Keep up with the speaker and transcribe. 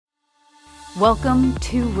Welcome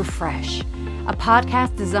to Refresh, a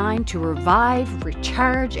podcast designed to revive,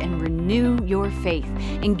 recharge, and renew your faith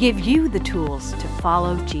and give you the tools to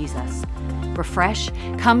follow Jesus. Refresh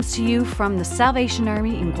comes to you from the Salvation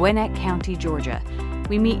Army in Gwinnett County, Georgia.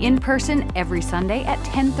 We meet in person every Sunday at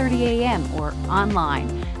 10:30 a.m. or online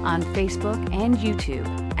on Facebook and YouTube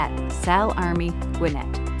at Sal Army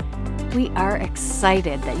Gwinnett. We are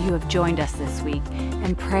excited that you have joined us this week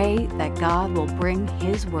and pray that God will bring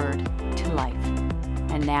His Word to life.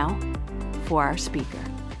 And now, for our speaker.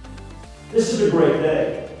 This is a great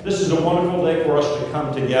day. This is a wonderful day for us to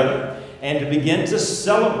come together and to begin to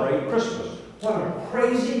celebrate Christmas. What a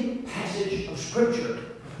crazy passage of Scripture.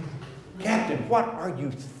 Captain, what are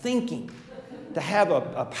you thinking? To have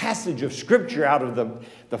a passage of Scripture out of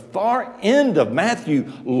the far end of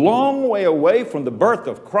Matthew, long way away from the birth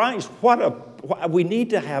of Christ. We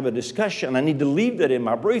need to have a discussion. I need to leave that in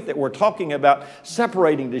my brief, that we're talking about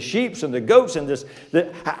separating the sheep and the goats and this.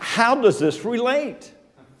 How does this relate?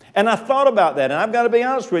 And I thought about that, and I've got to be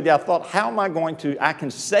honest with you. I thought, how am I going to, I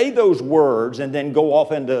can say those words and then go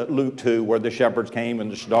off into Luke 2, where the shepherds came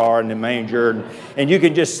and the star and the manger, and you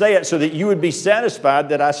can just say it so that you would be satisfied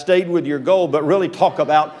that I stayed with your goal, but really talk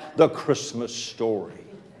about the Christmas story.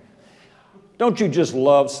 Don't you just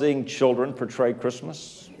love seeing children portray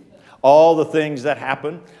Christmas? All the things that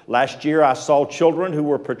happen. Last year I saw children who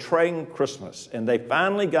were portraying Christmas, and they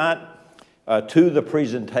finally got to the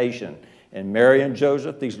presentation. And Mary and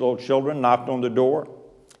Joseph, these little children, knocked on the door,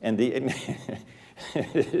 and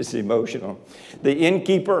it's emotional. The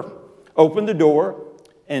innkeeper opened the door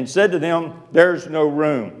and said to them, "There's no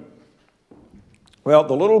room." Well,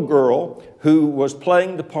 the little girl who was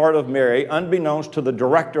playing the part of Mary, unbeknownst to the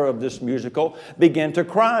director of this musical, began to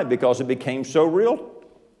cry because it became so real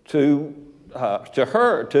to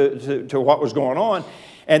her, to what was going on.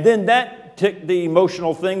 And then that took the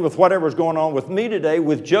emotional thing with whatever's going on with me today,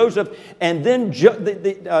 with Joseph. And then,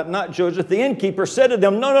 not Joseph, the innkeeper said to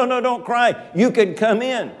them, no, don't cry. You can come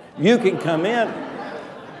in. You can come in.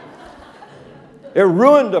 It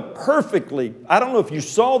ruined a perfectly, I don't know if you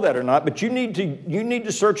saw that or not, but you need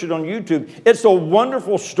to search it on YouTube. It's a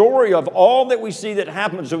wonderful story of all that we see that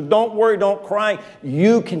happens. So don't worry, don't cry.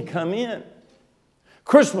 You can come in.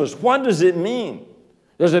 Christmas, what does it mean?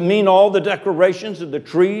 Does it mean all the decorations of the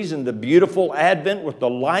trees and the beautiful Advent with the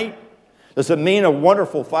light? Does it mean a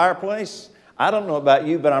wonderful fireplace? I don't know about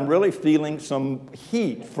you, but I'm really feeling some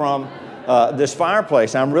heat from this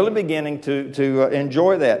fireplace. I'm really beginning to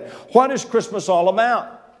enjoy that. What is Christmas all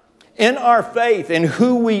about? In our faith and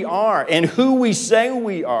who we are and who we say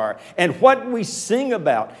we are and what we sing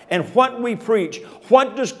about and what we preach.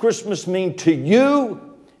 What does Christmas mean to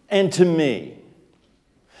you and to me?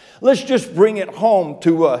 Let's just bring it home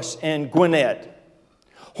to us in Gwinnett.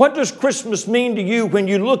 What does Christmas mean to you when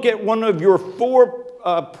you look at one of your four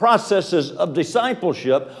processes of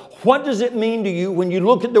discipleship? What does it mean to you when you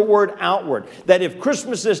look at the word outward? That if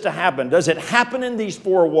Christmas is to happen, does it happen in these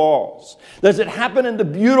four walls? Does it happen in the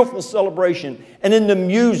beautiful celebration and in the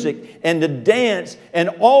music and the dance and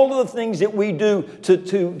all of the things that we do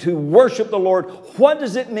to worship the Lord? What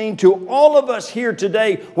does it mean to all of us here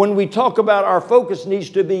today when we talk about our focus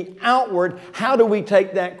needs to be outward? How do we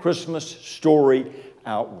take that Christmas story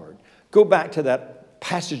outward? Go back to that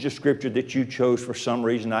passage of Scripture that you chose for some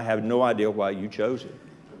reason. I have no idea why you chose it.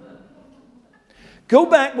 Go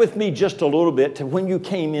back with me just a little bit to when you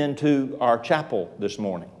came into our chapel this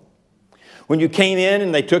morning. When you came in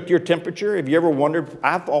and they took your temperature, have you ever wondered,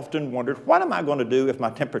 I've often wondered, what am I going to do if my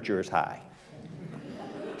temperature is high?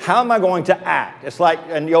 How am I going to act? It's like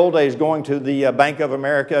in the old days going to the Bank of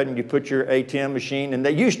America and you put your ATM machine and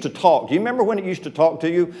they used to talk. Do you remember when it used to talk to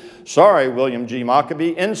you? Sorry, William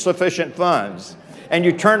Mockabee, insufficient funds. And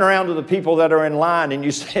you turn around to the people that are in line and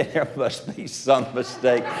you say, there must be some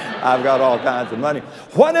mistake. I've got all kinds of money.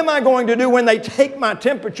 What am I going to do when they take my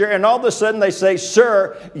temperature and all of a sudden they say,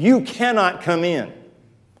 sir, you cannot come in?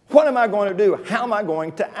 What am I going to do? How am I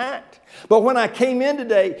going to act? But when I came in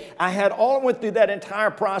today, went through that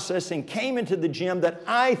entire process and came into the gym that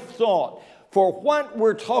I thought, for what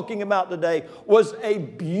we're talking about today, was a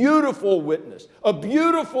beautiful witness, a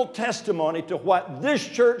beautiful testimony to what this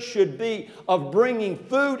church should be of bringing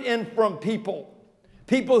food in from people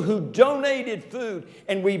who donated food,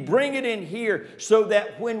 and we bring it in here so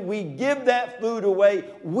that when we give that food away,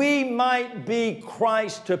 we might be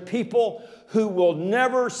Christ to people who will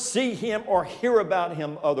never see Him or hear about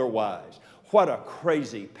Him otherwise. What a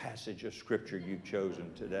crazy passage of Scripture you've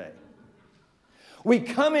chosen today. We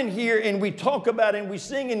come in here and we talk about it and we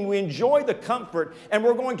sing and we enjoy the comfort, and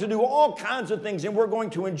we're going to do all kinds of things, and we're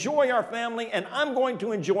going to enjoy our family, and I'm going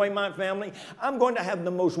to enjoy my family. I'm going to have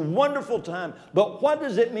the most wonderful time. But what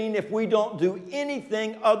does it mean if we don't do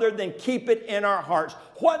anything other than keep it in our hearts?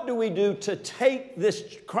 What do we do to take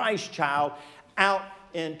this Christ child out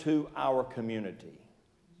into our community?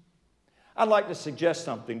 I'd like to suggest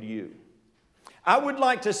something to you. I would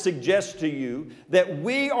like to suggest to you that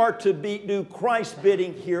we are to do Christ's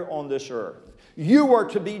bidding here on this earth. You are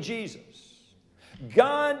to be Jesus.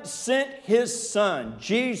 God sent His Son,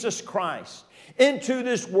 Jesus Christ, into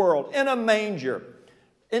this world in a manger,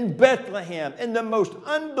 in Bethlehem, in the most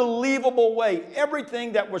unbelievable way.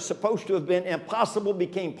 Everything that was supposed to have been impossible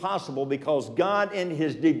became possible because God, in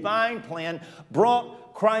His divine plan,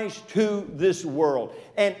 brought Christ to this world.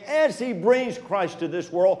 And as He brings Christ to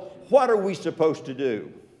this world, what are we supposed to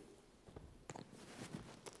do?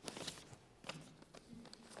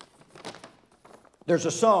 There's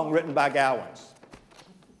a song written by Gowans,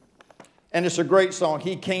 and it's a great song.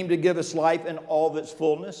 He came to give us life in all of its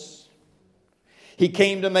fullness. He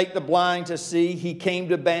came to make the blind to see. He came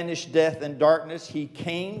to banish death and darkness. He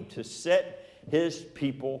came to set His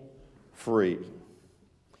people free.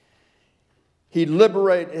 His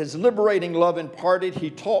liberating love imparted. He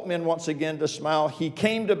taught men once again to smile. He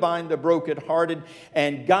came to bind the brokenhearted,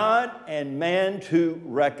 and God and man to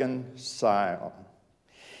reconcile.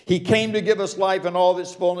 He came to give us life in all of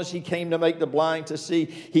its fullness. He came to make the blind to see.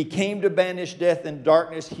 He came to banish death and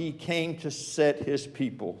darkness. He came to set His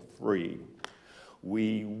people free.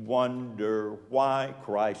 We wonder why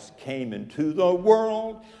Christ came into the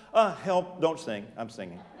world. Help, don't sing. I'm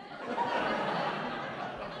singing.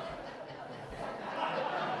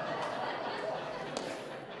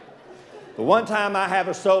 The one time I have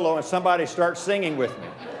a solo and somebody starts singing with me.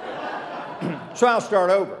 So I'll start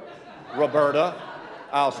over. Roberta,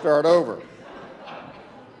 I'll start over.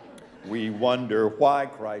 We wonder why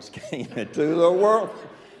Christ came into the world,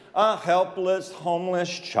 a helpless,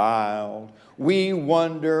 homeless child. We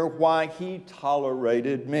wonder why He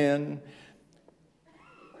tolerated men.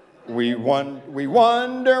 We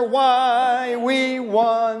wonder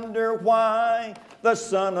why the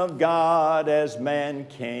Son of God as man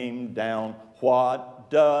came down.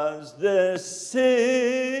 What does this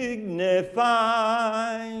signify?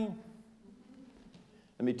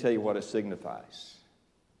 Let me tell you what it signifies.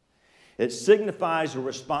 It signifies the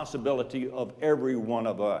responsibility of every one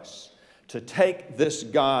of us to take this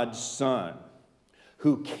God's Son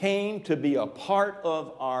who came to be a part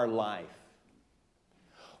of our life.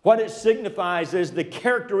 What it signifies is the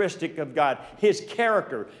characteristic of God, His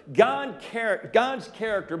character. God's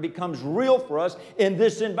character becomes real for us in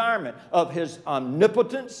this environment of His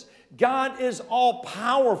omnipotence. God is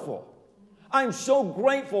all-powerful. I'm so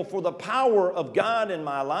grateful for the power of God in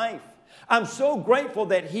my life. I'm so grateful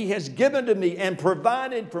that He has given to me and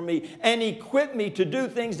provided for me and equipped me to do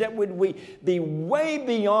things that would be way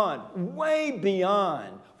beyond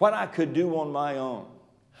what I could do on my own.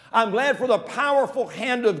 I'm glad for the powerful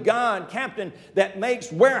hand of God, Captain, that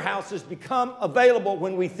makes warehouses become available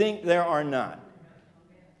when we think there are not.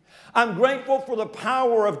 I'm grateful for the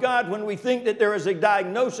power of God when we think that there is a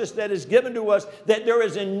diagnosis that is given to us that there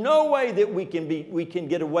is in no way that we can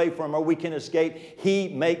get away from or we can escape. He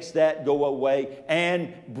makes that go away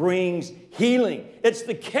and brings healing. It's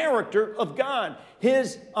the character of God,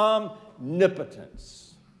 His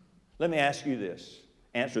omnipotence. Let me ask you this.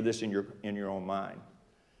 Answer this in your own mind.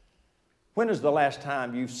 When is the last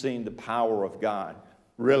time you've seen the power of God?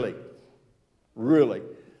 Really,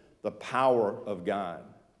 the power of God.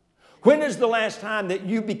 When is the last time that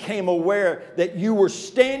you became aware that you were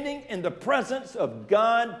standing in the presence of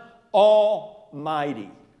God Almighty?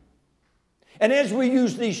 And as we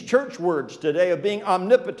use these church words today of being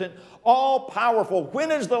omnipotent, all-powerful, when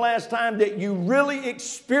is the last time that you really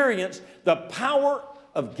experienced the power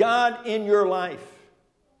of God in your life?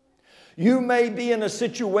 You may be in a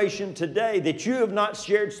situation today that you have not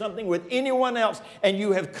shared something with anyone else, and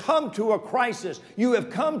you have come to a crisis. You have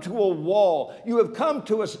come to a wall. You have come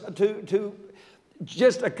to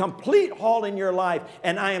just a complete halt in your life.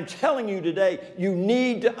 And I am telling you today, you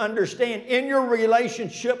need to understand in your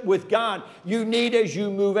relationship with God, you need, as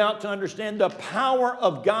you move out, to understand the power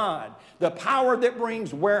of God. The power that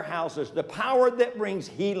brings warehouses, the power that brings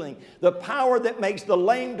healing, the power that makes the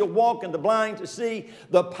lame to walk and the blind to see,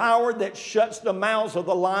 the power that shuts the mouths of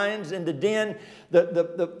the lions in the den,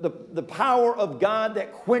 the power of God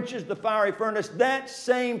that quenches the fiery furnace. That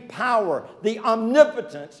same power, the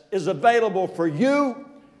omnipotence, is available for you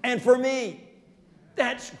and for me.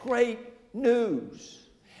 That's great news.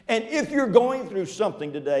 And if you're going through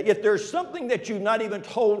something today, if there's something that you've not even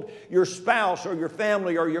told your spouse or your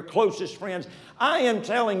family or your closest friends, I am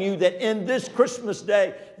telling you that in this Christmas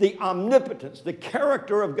day, the omnipotence, the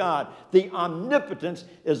character of God, the omnipotence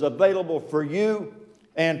is available for you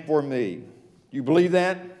and for me. Do you believe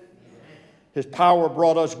that? His power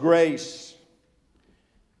brought us grace.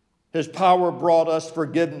 His power brought us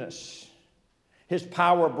forgiveness. His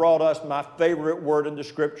power brought us, my favorite word in the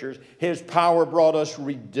Scriptures, His power brought us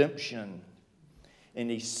redemption.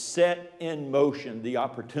 And He set in motion the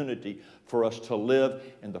opportunity for us to live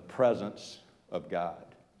in the presence of God.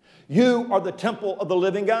 You are the temple of the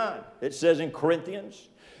living God, it says in Corinthians.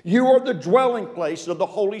 You are the dwelling place of the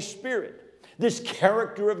Holy Spirit. This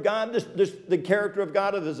character of God, the character of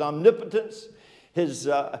God, of His omnipotence,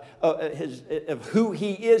 of who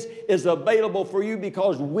He is available for you,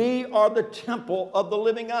 because we are the temple of the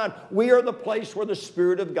living God. We are the place where the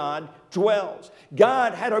Spirit of God dwells.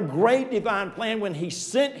 God had a great divine plan when He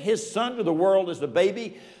sent His Son to the world as a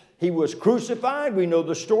baby. He was crucified. We know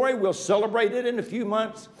the story. We'll celebrate it in a few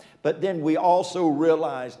months. But then we also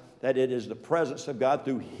realize that it is the presence of God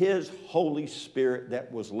through His Holy Spirit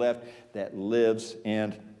that was left, that lives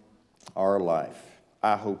in our life.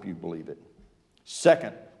 I hope you believe it.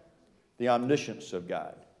 Second, the omniscience of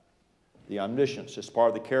God. The omniscience is part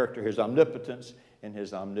of the character, His omnipotence and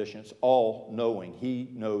His omniscience, all-knowing. He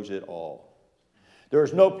knows it all. There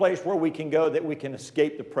is no place where we can go that we can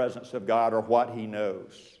escape the presence of God or what He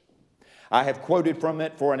knows. I have quoted from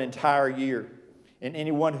it for an entire year, and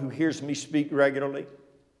anyone who hears me speak regularly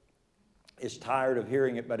is tired of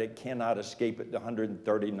hearing it, but it cannot escape it. The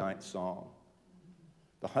 139th Psalm.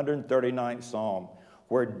 The 139th Psalm,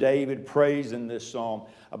 where David prays in this psalm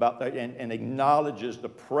about that and acknowledges the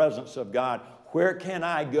presence of God. Where can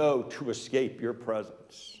I go to escape your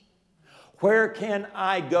presence? Where can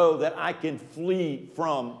I go that I can flee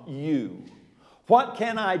from you? What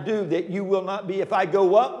can I do that you will not be? If I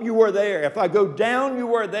go up, you are there. If I go down,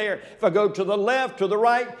 you are there. If I go to the left, to the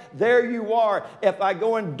right, there you are. If I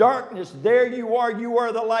go in darkness, there you are. You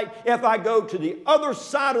are the light. If I go to the other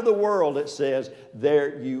side of the world, it says,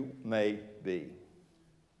 there you may be.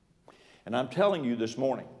 And I'm telling you this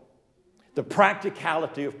morning, the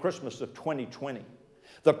practicality of Christmas of 2020,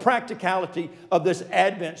 the practicality of this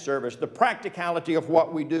Advent service, the practicality of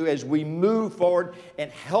what we do as we move forward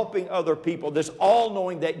and helping other people, this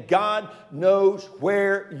all-knowing that God knows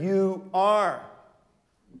where you are.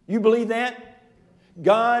 You believe that?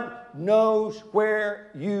 God knows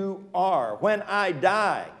where you are. When I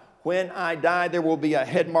die, there will be a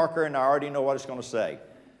head marker, and I already know what it's going to say.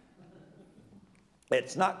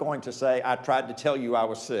 It's not going to say, I tried to tell you I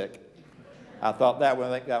was sick. I thought that would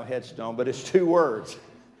make that headstone, but it's 2 words.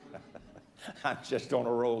 I'm just on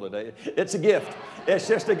a roll today. It's a gift. It's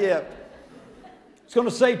just a gift. It's going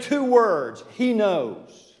to say 2 words. He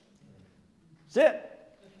knows. That's it.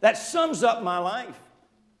 That sums up my life.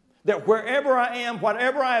 That wherever I am,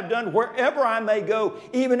 whatever I have done, wherever I may go,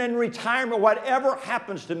 even in retirement, whatever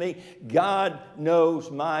happens to me, God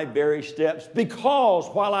knows my very steps. Because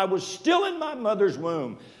while I was still in my mother's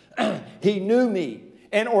womb, He knew me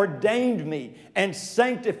and ordained me and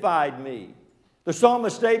sanctified me. The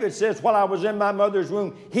psalmist David says, while I was in my mother's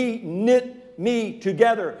womb, He knit me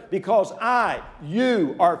together, because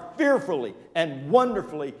you are fearfully and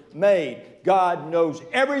wonderfully made. God knows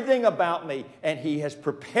everything about me, and He has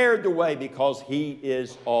prepared the way because He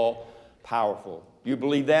is all powerful. You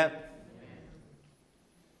believe that?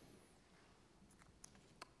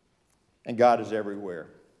 And God is everywhere.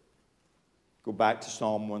 Go back to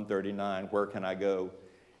Psalm 139. Where can I go?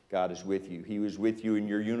 God is with you. He was with you in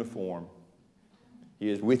your uniform. He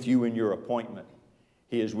is with you in your appointment.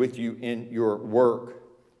 He is with you in your work.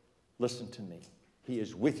 Listen to me. He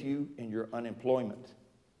is with you in your unemployment.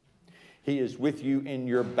 He is with you in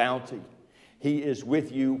your bounty. He is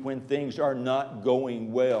with you when things are not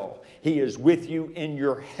going well. He is with you in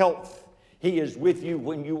your health. He is with you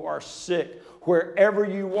when you are sick. Wherever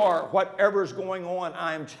you are, whatever's going on,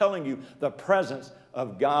 I am telling you, the presence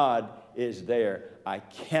of God is there. I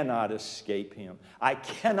cannot escape Him. I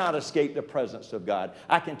cannot escape the presence of God.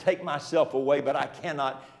 I can take myself away, but I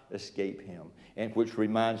cannot escape Him. And which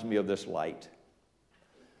reminds me of this light.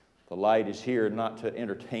 The light is here not to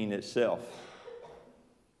entertain itself.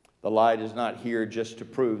 The light is not here just to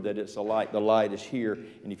prove that it's a light. The light is here,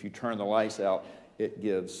 and if you turn the lights out, it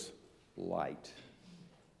gives light.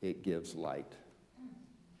 It gives light.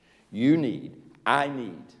 I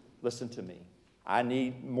need, listen to me, I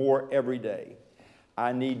need more every day.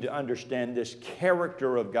 I need to understand this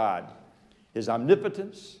character of God, His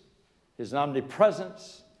omnipotence, His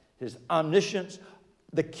omnipresence, His omniscience,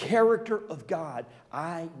 The character of God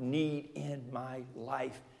I need in my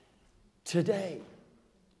life today.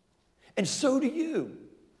 And so do you.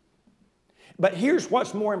 But here's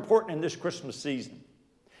what's more important in this Christmas season.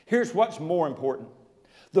 Here's what's more important.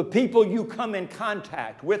 The people you come in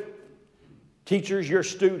contact with, teachers, your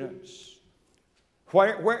students,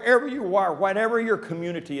 wherever you are, whatever your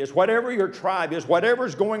community is, whatever your tribe is,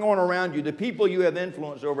 whatever's going on around you, the people you have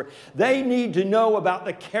influence over, they need to know about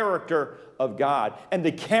the character of God. And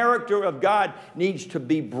the character of God needs to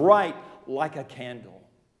be bright like a candle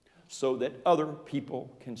so that other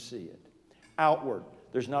people can see it. Outward.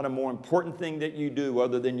 There's not a more important thing that you do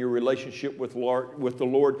other than your relationship with the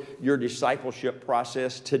Lord, your discipleship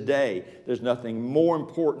process today. There's nothing more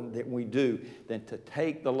important that we do than to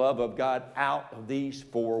take the love of God out of these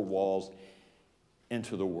four walls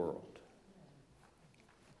into the world.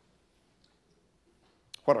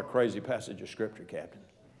 What a crazy passage of Scripture, Captain.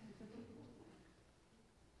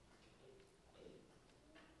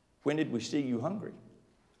 When did we see you hungry?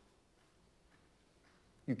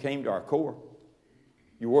 You came to our core.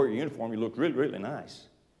 You wore your uniform. You looked really, really nice.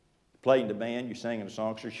 You played in the band. You sang in the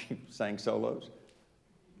songsters. You sang solos.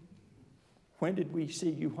 When did we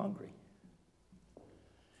see you hungry?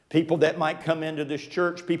 People that might come into this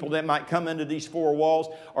church, people that might come into these four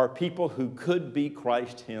walls, are people who could be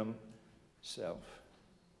Christ Himself.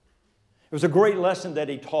 It was a great lesson that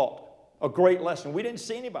He taught. A great lesson. We didn't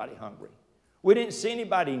see anybody hungry. We didn't see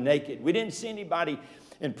anybody naked. We didn't see anybody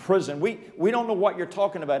in prison. We don't know what you're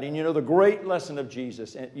talking about. And you know the great lesson of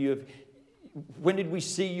Jesus. And when did we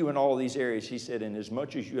see you in all of these areas? He said,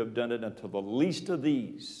 inasmuch as you have done it unto the least of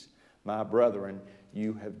these, my brethren,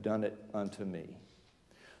 you have done it unto me.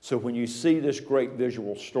 So when you see this great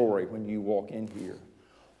visual story, when you walk in here,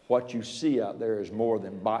 what you see out there is more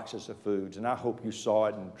than boxes of foods. And I hope you saw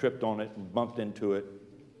it and tripped on it and bumped into it.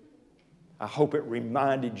 I hope it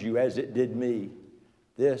reminded you, as it did me,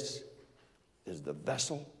 this is the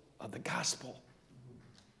vessel of the gospel.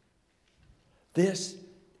 This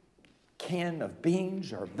can of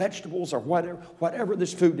beans or vegetables or whatever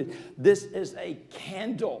this food is, this is a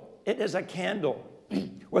candle. It is a candle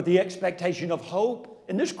with the expectation of hope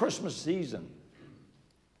in this Christmas season.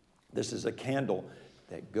 This is a candle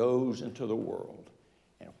that goes into the world.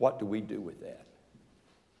 And what do we do with that?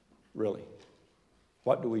 Really?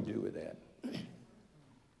 What do we do with that?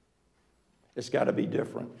 It's got to be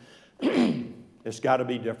different. It's got to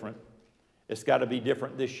be different. It's got to be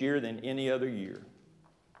different this year than any other year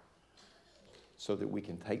so that we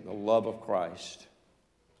can take the love of Christ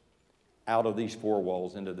out of these four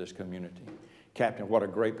walls into this community. Captain, what a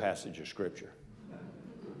great passage of Scripture.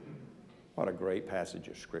 What a great passage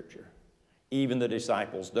of Scripture. Even the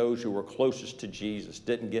disciples, those who were closest to Jesus,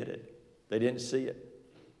 didn't get it. They didn't see it.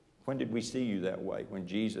 When did we see you that way? When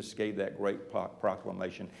Jesus gave that great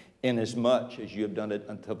proclamation, inasmuch as you have done it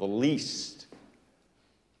unto the least,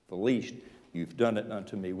 you've done it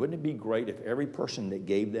unto me. Wouldn't it be great if every person that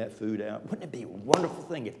gave that food out, wouldn't it be a wonderful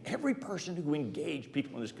thing if every person who engaged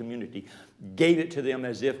people in this community gave it to them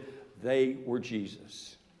as if they were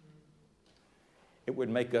Jesus? It would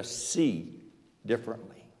make us see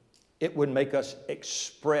differently. It would make us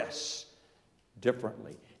express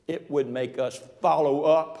differently. It would make us follow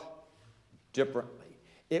up differently.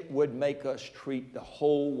 It would make us treat the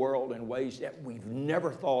whole world in ways that we've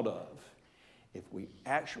never thought of if we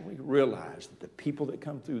actually realize that the people that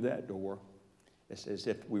come through that door, it's as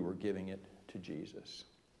if we were giving it to Jesus.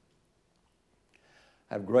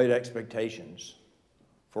 I have great expectations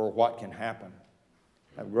for what can happen.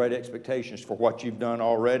 I have great expectations for what you've done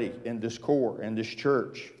already in this core, in this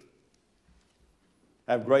church.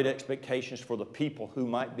 I have great expectations for the people who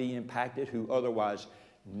might be impacted, who otherwise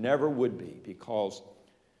never would be, because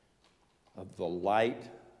of the light,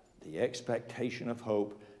 the expectation of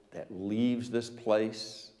hope that leaves this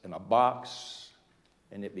place in a box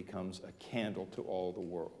and it becomes a candle to all the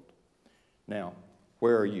world. Now,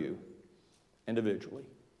 where are you individually?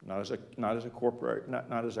 Not as a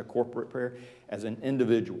corporate prayer, as an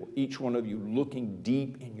individual. Each one of you looking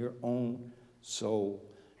deep in your own soul,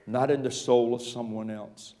 not in the soul of someone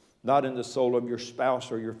else, not in the soul of your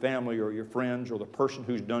spouse or your family or your friends or the person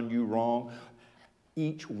who's done you wrong.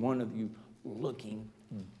 Each one of you looking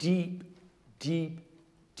deep, deep,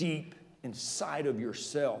 deep inside of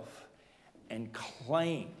yourself and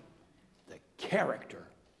claim the character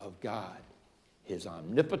of God, His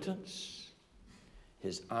omnipotence,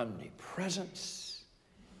 His omnipresence,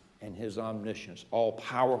 and His omniscience, all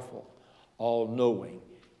powerful, all knowing,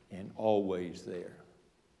 and always there.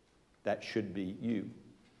 That should be you.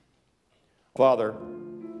 Father,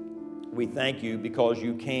 we thank you because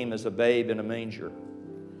you came as a babe in a manger.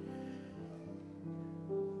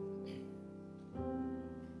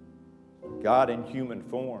 God in human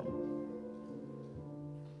form.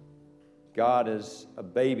 God as a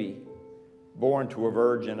baby born to a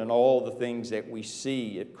virgin, and all the things that we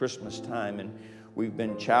see at Christmas time. And we've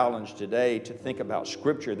been challenged today to think about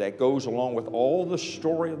Scripture that goes along with all the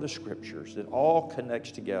story of the Scriptures, that all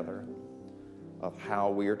connects together, of how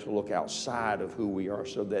we are to look outside of who we are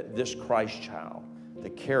so that this Christ child, the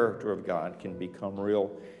character of God, can become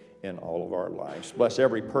real in all of our lives. Bless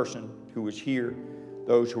every person who is here,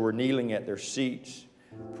 those who are kneeling at their seats.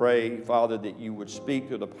 Pray, Father, that you would speak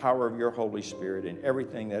through the power of your Holy Spirit in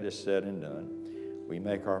everything that is said and done. We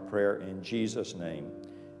make our prayer in Jesus' name.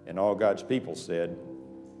 And all God's people said,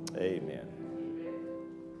 amen.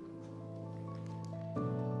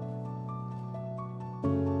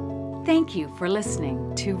 Thank you for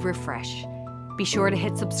listening to Refresh. Be sure to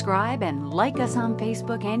hit subscribe and like us on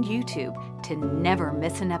Facebook and YouTube to never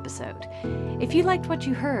miss an episode. If you liked what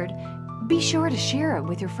you heard, be sure to share it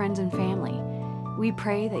with your friends and family. We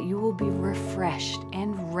pray that you will be refreshed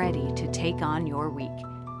and ready to take on your week.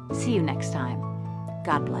 See you next time.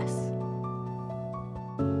 God bless.